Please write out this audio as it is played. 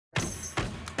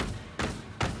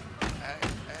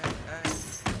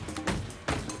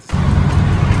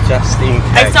just in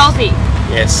case. Hey, Stolzy.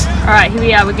 Yes. Alright, here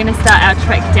we are. We're going to start our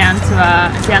trek down to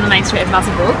down the Main Street of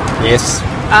Musswelbrook. Yes.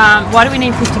 Why do we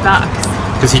need 50 bucks?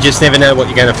 Because you just never know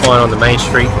what you're going to find on the Main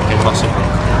Street in Musswelbrook.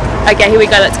 Okay, here we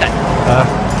go. Let's go.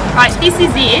 Right, this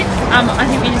is it. I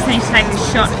think we just need to take a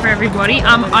shot for everybody.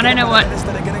 I don't know what...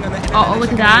 Oh,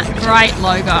 look at that. Great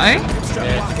logo.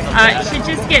 Should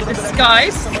just get the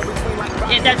scope.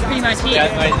 Yeah, that's pretty much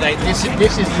it. This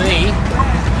is me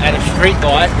at a street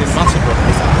light in Musswelbrook.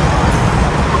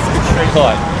 Street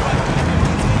light.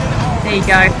 There you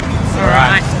go.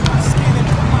 Alright.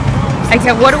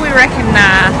 Okay, what do we reckon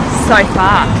so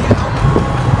far?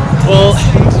 Well,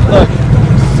 look.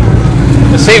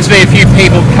 There seems to be a few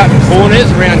people cutting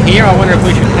corners around here. I wonder if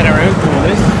we should cut our own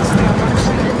corners.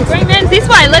 The green man's this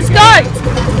way. Let's go.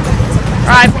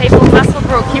 Alright, people,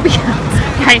 Musswelbrook. Here we go.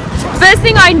 Okay, first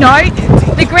thing I note,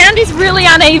 the ground is really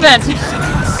uneven.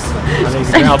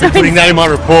 I'll be putting that in my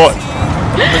report.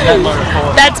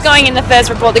 That's going in the first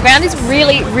report. The ground is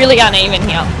really, really uneven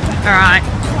here. Alright.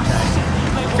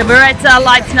 So we're at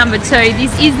lights number 2.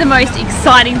 This is the most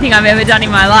exciting thing I've ever done in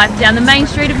my life, down the Main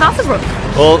Street of Musswelbrook.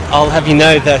 Well, I'll have you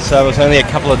know that it was only a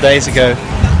couple of days ago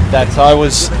that I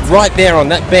was right there on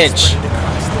that bench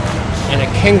and a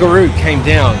kangaroo came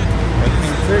down.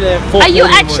 Are you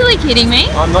actually kidding me?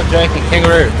 I'm not joking,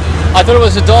 kangaroo. I thought it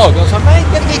was a dog. I was like, mate,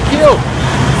 gonna get killed.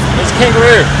 It's a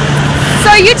kangaroo.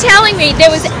 So you're telling me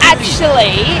there was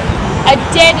actually a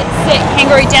dead set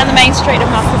kangaroo down the Main Street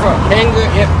of Musswelbrook? Kangaroo,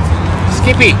 yep.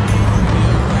 Skippy.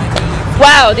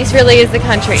 Wow, this really is the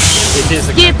country. It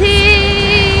is the country.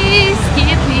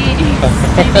 Skippy,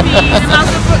 the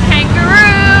Musswelbrook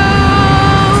kangaroo.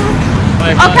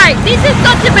 Okay, this has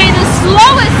got to be the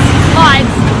slowest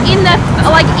lights in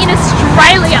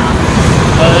Australia.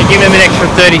 Well, they give them an extra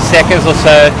 30 seconds or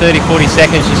so, 30-40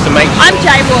 seconds just to make sure. I'm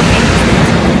jaywalking.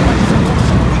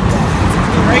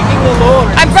 Breaking the law.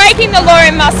 I'm breaking the law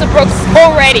in Musswelbrook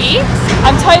already.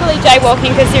 I'm totally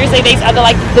jaywalking because seriously these are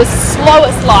the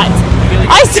slowest lights. We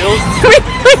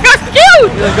got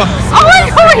killed! Oh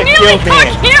my god, we nearly got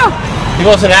killed! He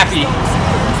wasn't happy.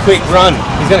 Quick run.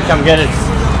 He's gonna come get us.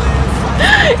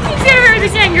 He's gonna go to the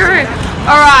kangaroo.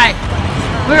 Alright,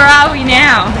 where are we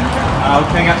now? We're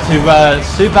coming up to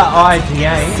Super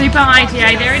IGA. Super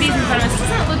IGA, there it is in front of us.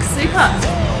 Doesn't it look super?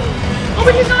 Oh,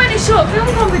 we're just going to a short film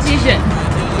competition.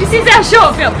 This is our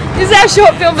short film. This is our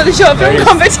short film for the short film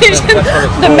competition.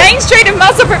 The Main Street of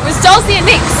Musswelbrook with Stolzy and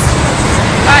Nix.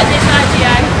 Alright, there's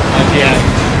IGA. IGA.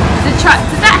 The truck.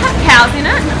 Does that have cows in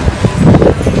it?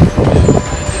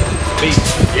 Beef.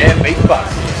 Yeah, beef bus.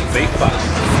 It's a beef bus.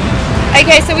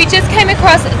 Okay, so we just came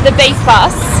across the beef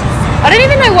bus. I don't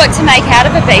even know what to make out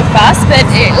of a beef bus, but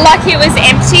lucky it was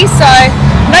empty, so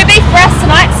no beef for us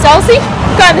tonight, Stolzy.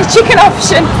 Going the chicken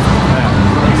option.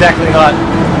 Yeah, exactly right.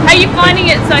 How are you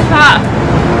finding it so far?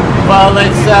 Well,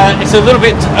 it's a little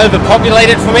bit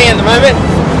overpopulated for me at the moment.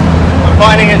 I'm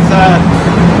finding it's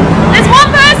There's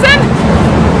one person!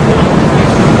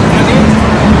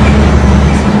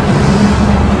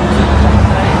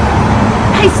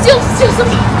 Hey, still some...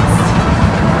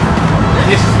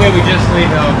 This is where we just leave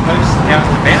our post out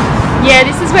and about. Yeah,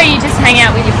 this is where you just hang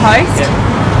out with your post. Yep.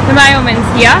 The mailman's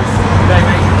here. G'day,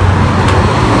 mate.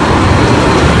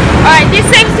 Alright, this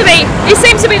seems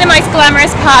to be the most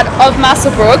glamorous part of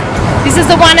Musswelbrook. This is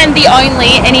the one and the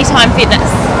only Anytime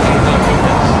Fitness.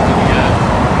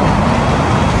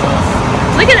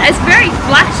 Look at that, it's very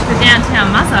flash for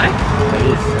downtown Musso.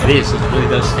 It is. It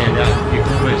really does stand out.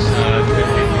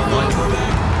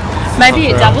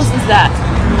 Maybe it doubles as that.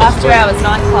 After hours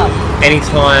nightclub.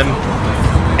 Anytime.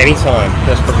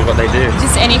 That's probably what they do.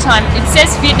 Just anytime. It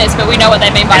says fitness, but we know what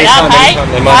they mean by anytime,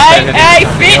 that. Hey,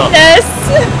 fitness.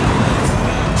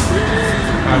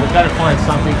 We've got to find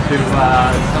something to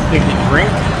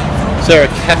drink. Is there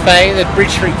a cafe? The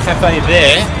Bridge Street Cafe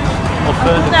there, or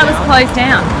further that down? Was closed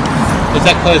down. Was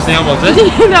that closed down? Was it?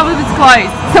 That was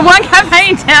closed. So one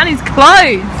cafe in town is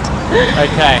closed.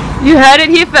 Okay. You heard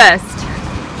it here first.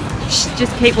 Shh,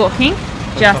 just keep walking.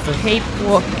 Just keep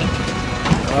walking.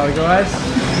 Alright guys.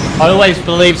 I always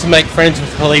believe to make friends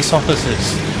with police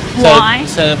officers. Why?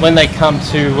 So when they come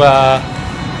to,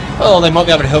 well, they might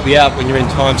be able to help you out when you're in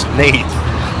times of need.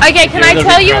 Okay, can I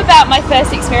tell you about my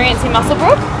first experience in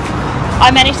Musswelbrook? I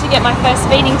managed to get my first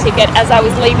speeding ticket as I was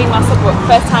leaving Musswelbrook,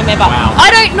 first time ever. Wow. I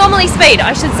don't normally speed,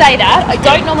 I should say that. I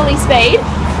don't normally speed,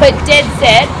 but dead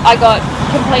set, I got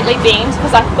completely beamed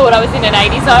because I thought I was in an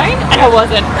 80 zone and I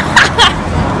wasn't.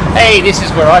 Hey, this is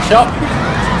where I shop.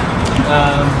 It's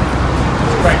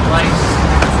a great place.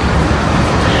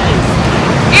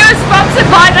 It was sponsored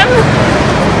by them.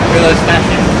 Real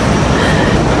fashion.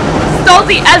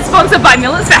 Stolzy as sponsored by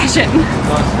Miller's Fashion.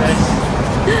 Nice face.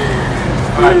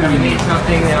 Alright, we need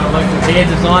something, our local hair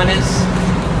designers.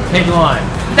 Headline.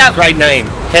 Great name.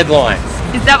 Headline.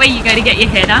 Is that where you go to get your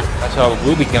hair done? That's where I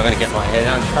will be going to get my hair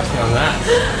done. Trust me on that.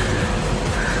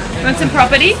 You want some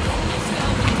property?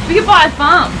 We could buy a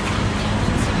farm.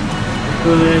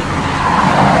 Good.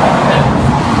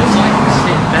 It's like a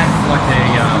step back like a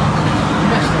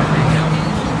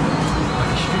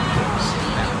street club step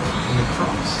back in the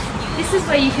cross. This is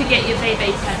where you could get your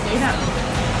BB tattooed up.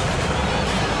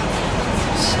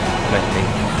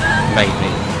 Maybe.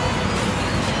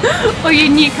 Or your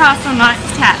Newcastle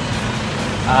Knights tat.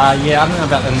 Yeah, I don't know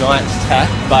about the Knights tat,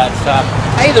 but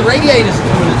hey, the Radiators are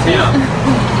coming to town.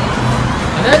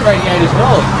 I know the Radiators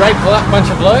well. Great bunch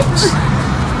of blokes.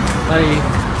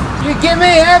 You give me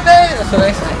heaven! That's what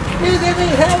they say. You give me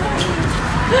heaven!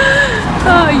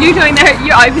 Oh, you're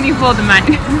opening for them,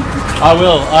 mate. I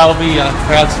will. I'll be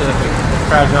crowd surfing,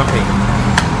 crowd jumping.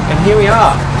 And here we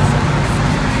are.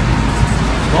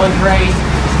 Lingerie.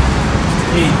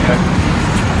 Here you go.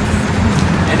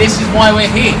 And this is why we're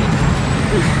here.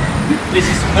 This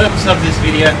is the purpose of this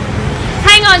video.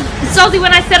 Hang on, Stolzy,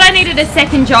 when I said I needed a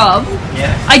second job,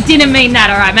 yeah, I didn't mean that,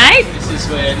 alright, mate? This is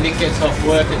where Nick gets off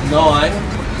work at 9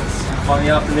 on the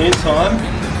afternoon time.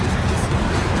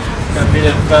 Got a bit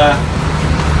of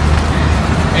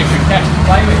extra cash to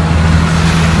play with.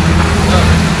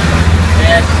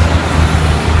 Yes.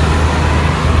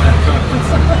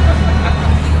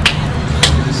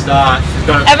 Good start.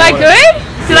 Am I good?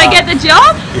 Did I get the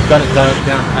job? You've got it down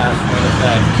pat, I'm gonna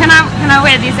say. Can I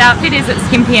wear this outfit? Is it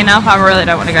skimpy enough? I really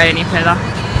don't want to go any further.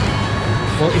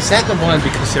 Well, is that the one?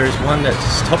 Because there is one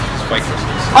that's top waitresses.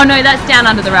 Oh no, that's down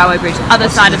under the railway bridge, other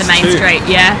side of the main street,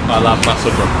 yeah. I love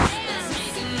Musswelbrook.